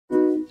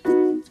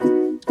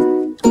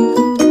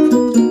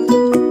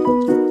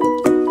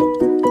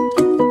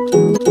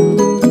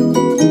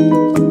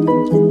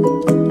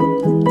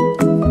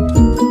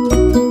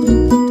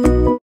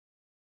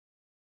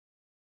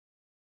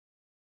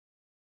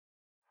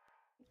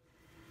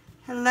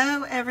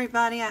Hello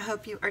everybody, I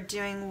hope you are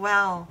doing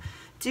well.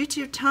 Due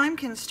to time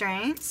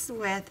constraints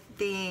with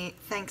the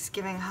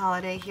Thanksgiving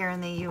holiday here in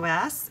the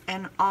US,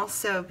 and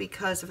also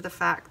because of the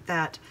fact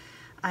that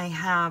I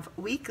have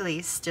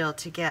weeklies still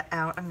to get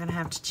out, I'm going to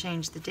have to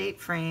change the date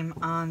frame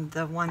on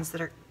the ones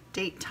that are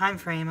time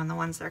frame on the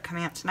ones that are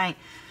coming out tonight.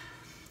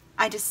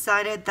 I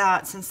decided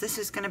that since this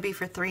is going to be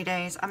for 3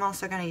 days, I'm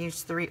also going to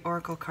use 3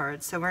 oracle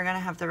cards. So we're going to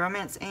have the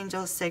Romance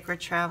Angels, Sacred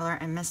Traveler,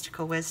 and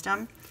Mystical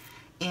Wisdom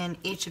in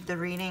each of the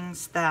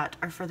readings that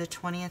are for the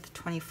 20th,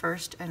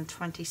 21st, and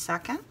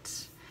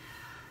 22nd.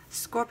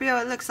 Scorpio,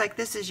 it looks like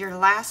this is your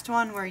last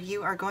one where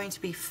you are going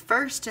to be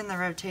first in the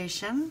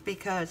rotation,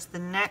 because the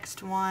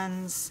next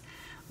ones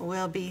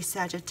will be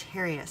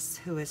Sagittarius,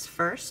 who is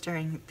first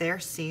during their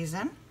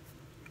season.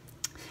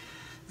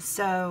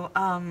 So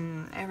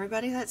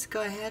everybody, let's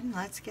go ahead and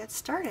let's get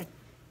started.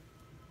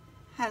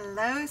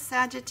 Hello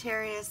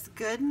Sagittarius,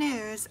 good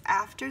news.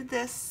 After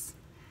this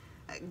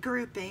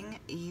grouping,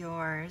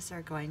 yours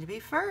are going to be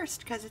first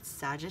because it's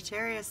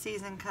Sagittarius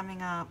season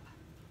coming up.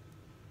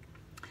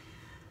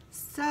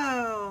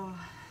 So,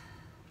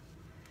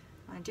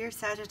 my dear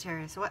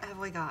Sagittarius, what have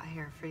we got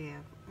here for you?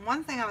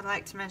 One thing I would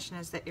like to mention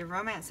is that your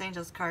Romance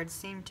Angels cards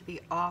seem to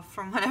be off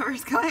from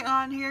whatever's going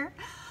on here.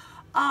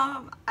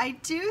 I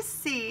do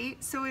see,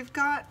 so we've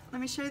got, let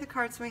me show you the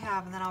cards we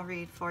have and then I'll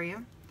read for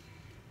you.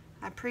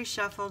 I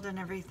pre-shuffled and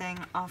everything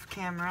off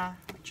camera,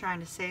 trying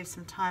to save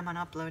some time on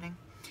uploading.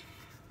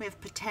 We have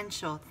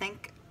potential.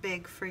 Think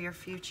big for your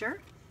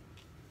future.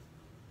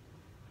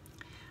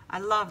 I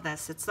love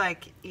this. It's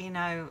like, you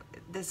know,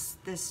 this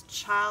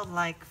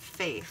childlike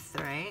faith,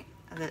 right?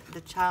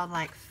 The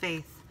childlike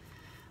faith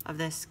of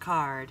this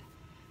card.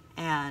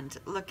 And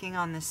looking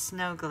on the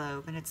snow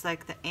globe, and it's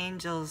like the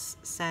angels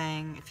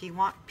saying, if you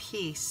want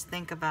peace,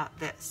 think about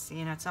this.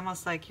 You know, it's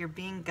almost like you're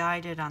being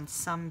guided on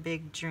some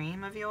big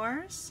dream of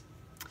yours.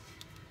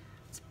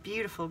 It's a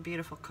beautiful,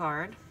 beautiful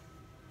card.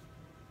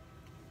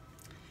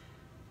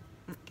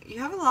 You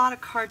have a lot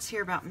of cards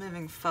here about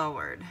moving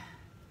forward.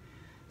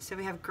 So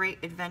we have great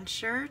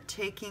adventure,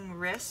 taking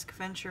risk,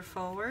 venture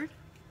forward.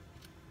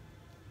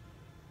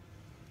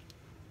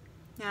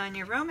 Now in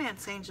your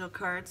Romance Angel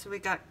cards, we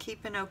got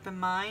keep an open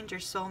mind, your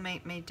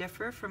soulmate may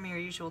differ from your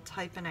usual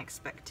type and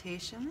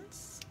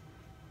expectations.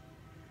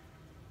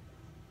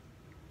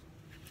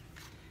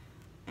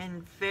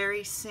 And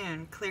very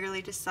soon,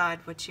 clearly decide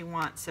what you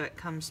want so it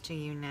comes to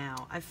you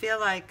now. I feel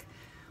like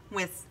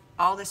with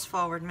all this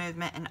forward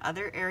movement in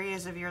other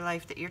areas of your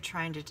life that you're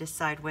trying to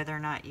decide whether or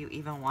not you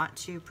even want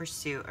to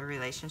pursue a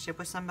relationship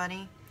with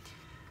somebody.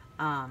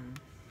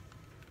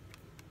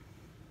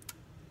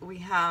 We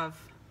have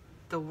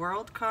the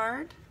World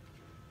card,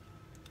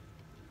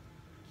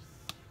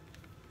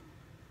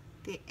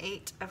 the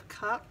 8 of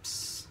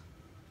Cups,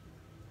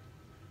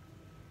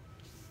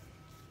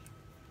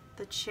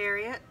 the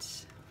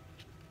Chariot,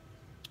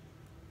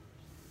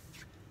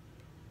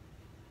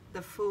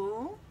 the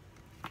Fool,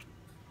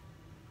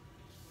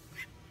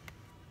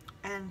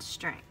 and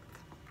Strength.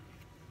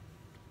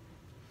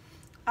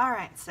 All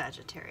right,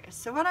 Sagittarius.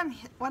 So what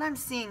I'm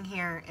seeing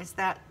here is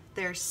that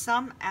there's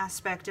some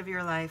aspect of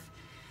your life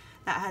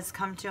that has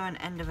come to an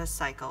end of a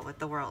cycle with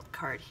the World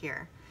card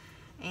here.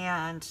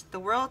 And the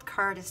World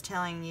card is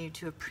telling you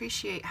to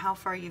appreciate how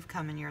far you've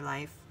come in your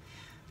life,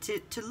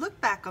 to look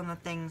back on the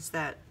things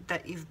that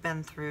you've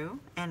been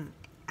through and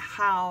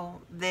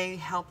how they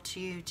helped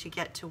you to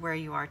get to where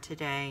you are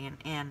today,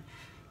 and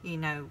you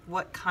know,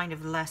 what kind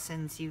of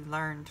lessons you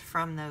learned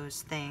from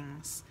those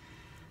things.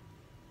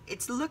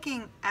 It's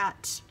looking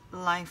at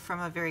life from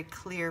a very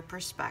clear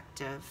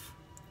perspective,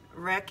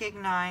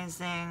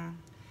 recognizing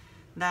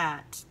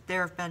that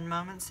there have been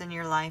moments in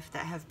your life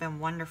that have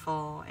been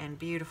wonderful and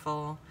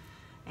beautiful,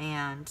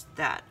 and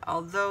that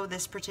although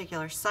this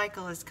particular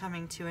cycle is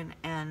coming to an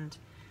end,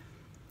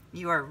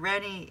 you are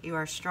ready, you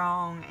are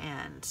strong,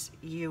 and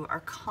you are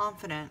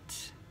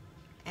confident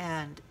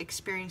and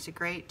experience a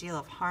great deal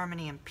of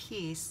harmony and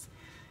peace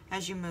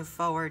as you move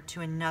forward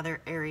to another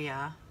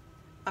area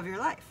of your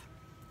life.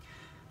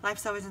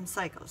 Life's always in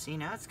cycles, you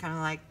know, it's kind of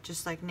like,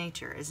 just like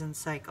nature is in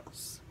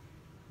cycles.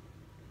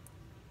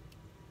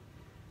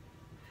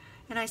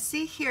 And I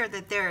see here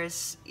that there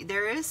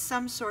is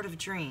some sort of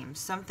dream,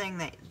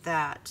 something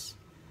that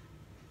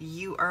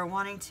you are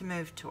wanting to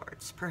move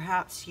towards.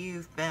 Perhaps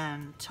you've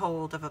been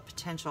told of a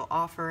potential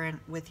offer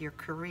with your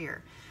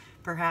career.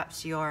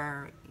 Perhaps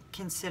you're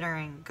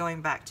considering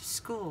going back to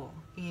school,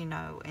 you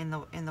know, in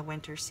the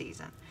winter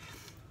season.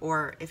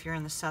 Or if you're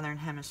in the southern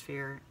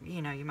hemisphere,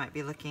 you know, you might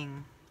be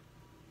looking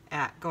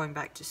at going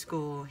back to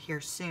school here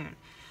soon.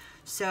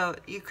 So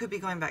you could be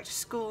going back to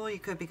school, you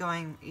could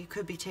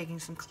be taking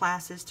some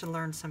classes to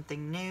learn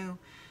something new.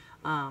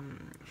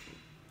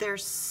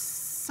 There's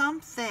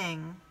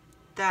something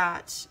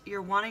that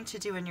you're wanting to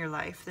do in your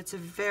life that's a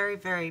very,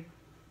 very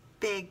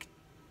big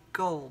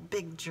goal,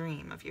 big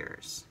dream of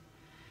yours.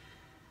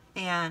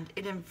 And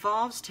it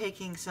involves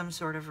taking some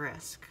sort of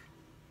risk.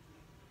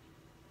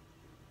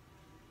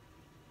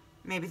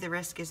 Maybe the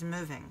risk is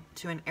moving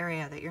to an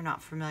area that you're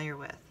not familiar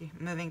with,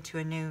 moving to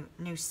a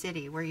new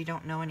city where you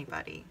don't know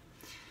anybody,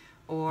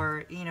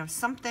 or you know,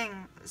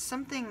 something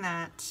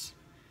that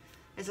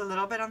is a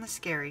little bit on the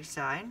scary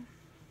side.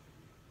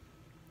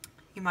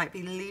 You might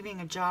be leaving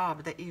a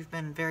job that you've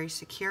been very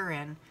secure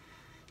in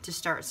to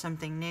start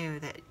something new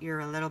that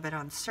you're a little bit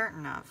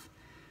uncertain of.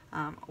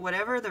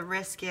 Whatever the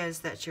risk is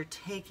that you're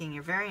taking,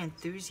 you're very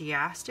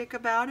enthusiastic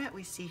about it.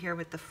 We see here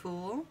with the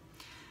Fool.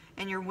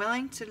 And you're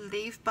willing to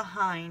leave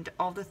behind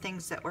all the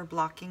things that were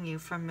blocking you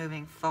from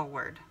moving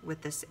forward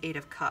with this Eight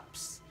of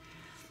Cups.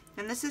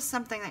 And this is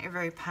something that you're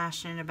very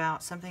passionate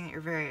about, something that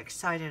you're very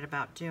excited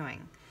about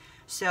doing.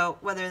 So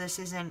whether this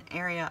is an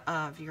area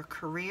of your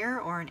career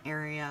or an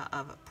area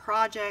of a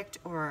project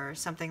or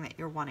something that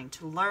you're wanting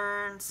to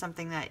learn,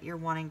 something that you're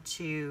wanting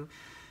to,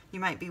 you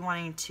might be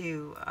wanting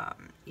to,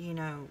 you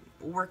know,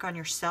 work on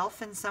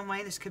yourself in some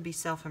way. This could be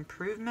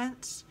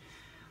self-improvement.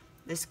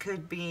 This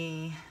could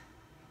be,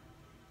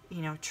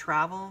 you know,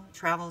 travel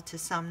to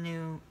some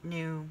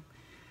new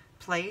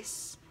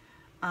place.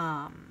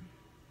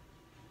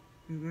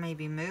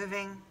 Maybe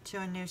moving to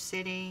a new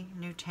city,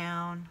 new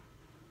town.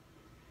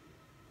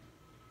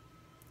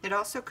 It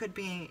also could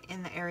be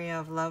in the area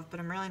of love, but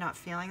I'm really not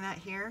feeling that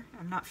here.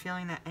 I'm not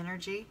feeling that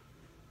energy.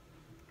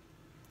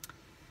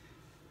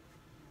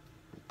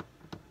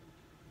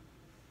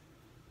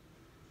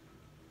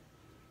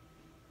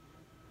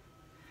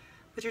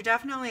 But you're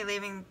definitely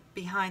leaving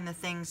behind the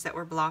things that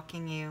were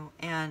blocking you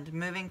and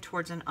moving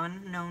towards an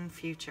unknown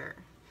future.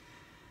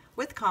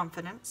 With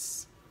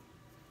confidence,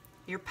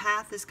 your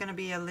path is going to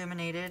be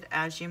illuminated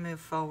as you move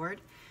forward.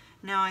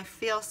 Now I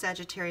feel,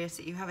 Sagittarius,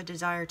 that you have a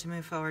desire to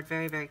move forward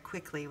very, very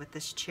quickly with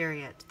this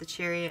Chariot. The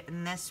Chariot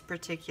in this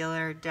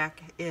particular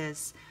deck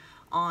is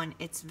on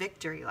its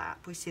victory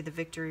lap. We see the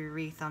victory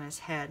wreath on his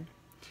head.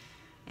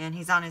 And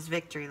he's on his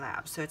victory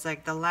lap. So it's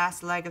like the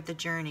last leg of the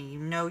journey. You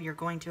know you're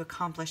going to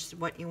accomplish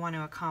what you want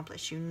to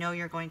accomplish. You know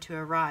you're going to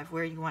arrive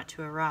where you want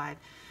to arrive.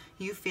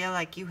 You feel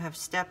like you have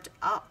stepped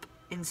up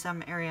in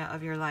some area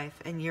of your life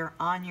and you're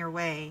on your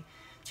way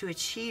to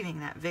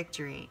achieving that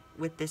victory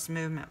with this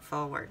movement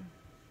forward.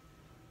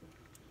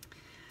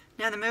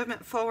 Now the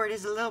movement forward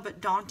is a little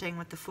bit daunting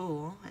with the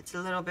Fool. It's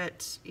a little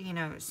bit, you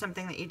know,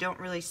 something that you don't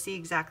really see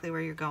exactly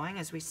where you're going,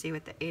 as we see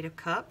with the Eight of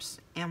Cups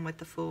and with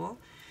the Fool.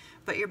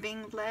 But you're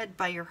being led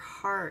by your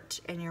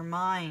heart and your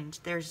mind.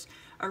 There's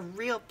a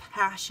real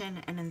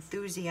passion and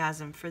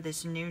enthusiasm for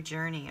this new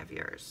journey of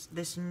yours,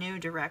 this new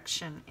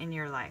direction in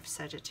your life,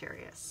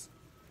 Sagittarius.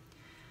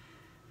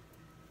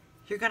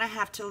 You're going to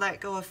have to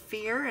let go of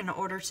fear in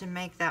order to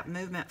make that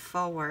movement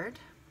forward.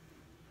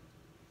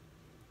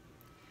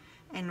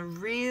 And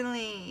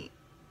really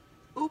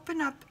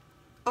open up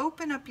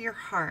your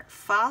heart,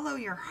 follow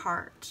your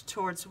heart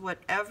towards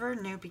whatever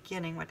new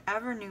beginning,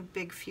 whatever new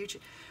big future.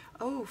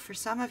 Oh, for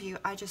some of you,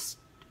 I just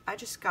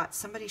got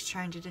somebody's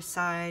trying to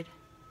decide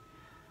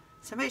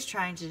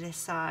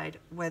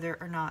whether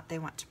or not they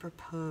want to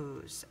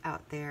propose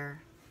out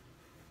there.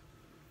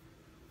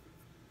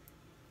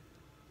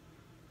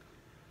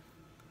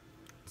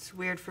 It's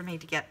weird for me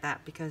to get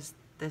that because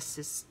this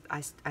is,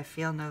 I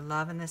feel no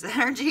love in this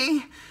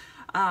energy.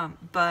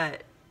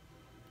 But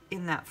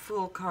in that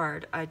Fool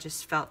card, I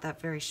just felt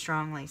that very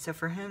strongly. So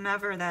for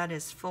whomever that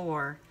is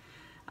for,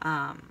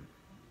 I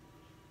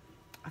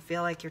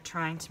feel like you're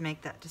trying to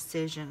make that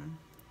decision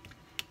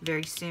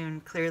very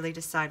soon. Clearly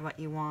decide what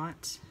you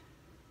want.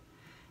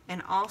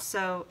 And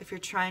also, if you're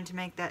trying to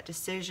make that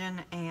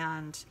decision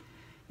and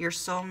your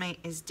soulmate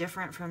is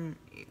different from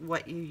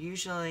what you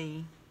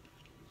usually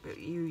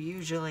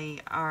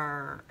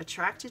are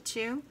attracted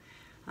to,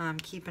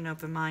 keep an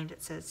open mind,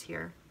 it says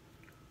here.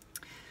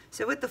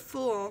 So with the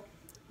Fool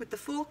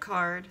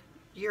card,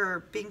 you're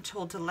being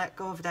told to let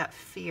go of that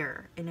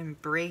fear and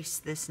embrace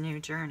this new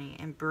journey,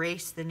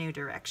 embrace the new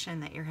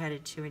direction that you're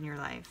headed to in your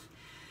life,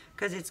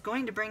 because it's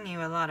going to bring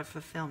you a lot of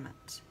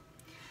fulfillment.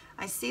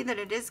 I see that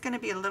it is going to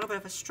be a little bit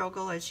of a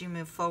struggle as you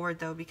move forward,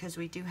 though, because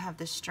we do have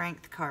the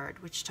Strength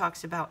card, which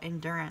talks about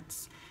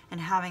endurance and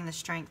having the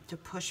strength to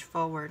push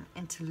forward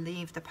and to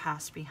leave the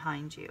past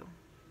behind you.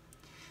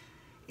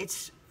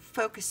 It's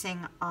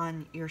focusing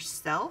on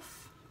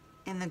yourself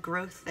in the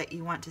growth that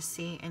you want to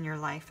see in your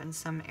life, in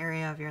some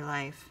area of your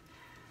life.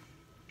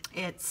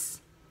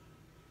 It's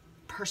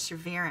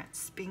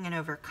perseverance, being an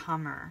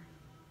overcomer,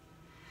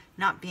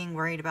 not being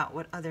worried about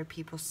what other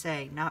people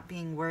say, not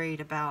being worried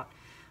about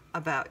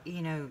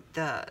you know,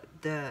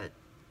 the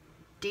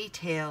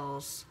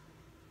details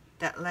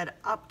that led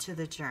up to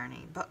the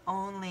journey, but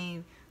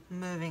only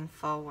moving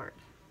forward.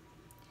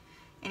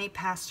 Any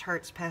past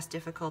hurts, past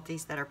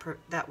difficulties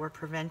that were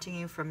preventing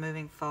you from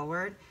moving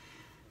forward,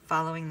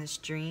 following this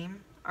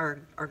dream, are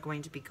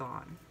going to be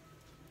gone.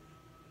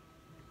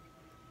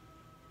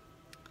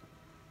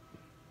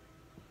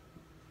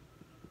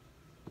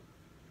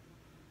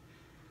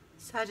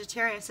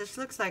 Sagittarius, this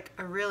looks like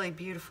a really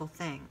beautiful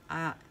thing.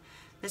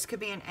 This could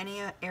be in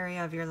any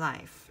area of your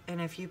life.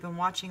 And if you've been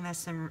watching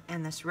this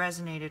and this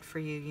resonated for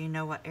you, you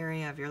know what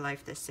area of your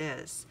life this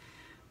is.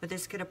 but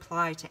this could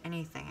apply to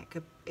anything.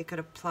 It could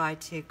apply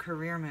to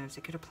career moves.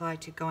 It could apply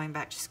to going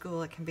back to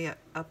school. It can be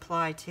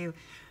applied to.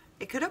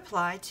 It could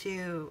apply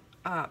to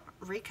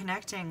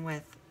reconnecting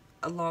with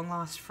a long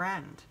lost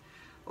friend,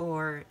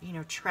 or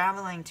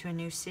traveling to a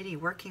new city,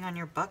 working on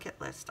your bucket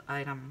list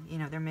item.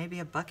 There may be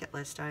a bucket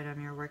list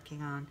item you're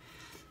working on.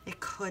 It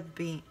could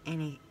be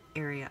any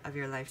area of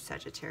your life,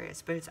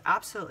 Sagittarius, but it's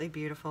absolutely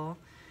beautiful.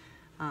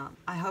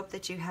 I hope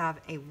that you have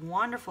a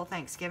wonderful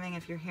Thanksgiving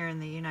if you're here in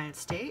the United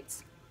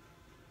States,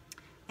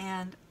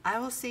 and I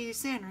will see you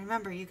soon.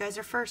 Remember, you guys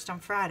are first on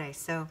Friday,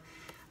 so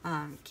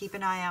keep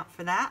an eye out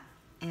for that,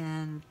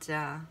 and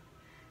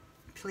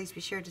please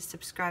be sure to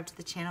subscribe to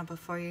the channel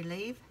before you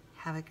leave.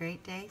 Have a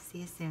great day. See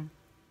you soon.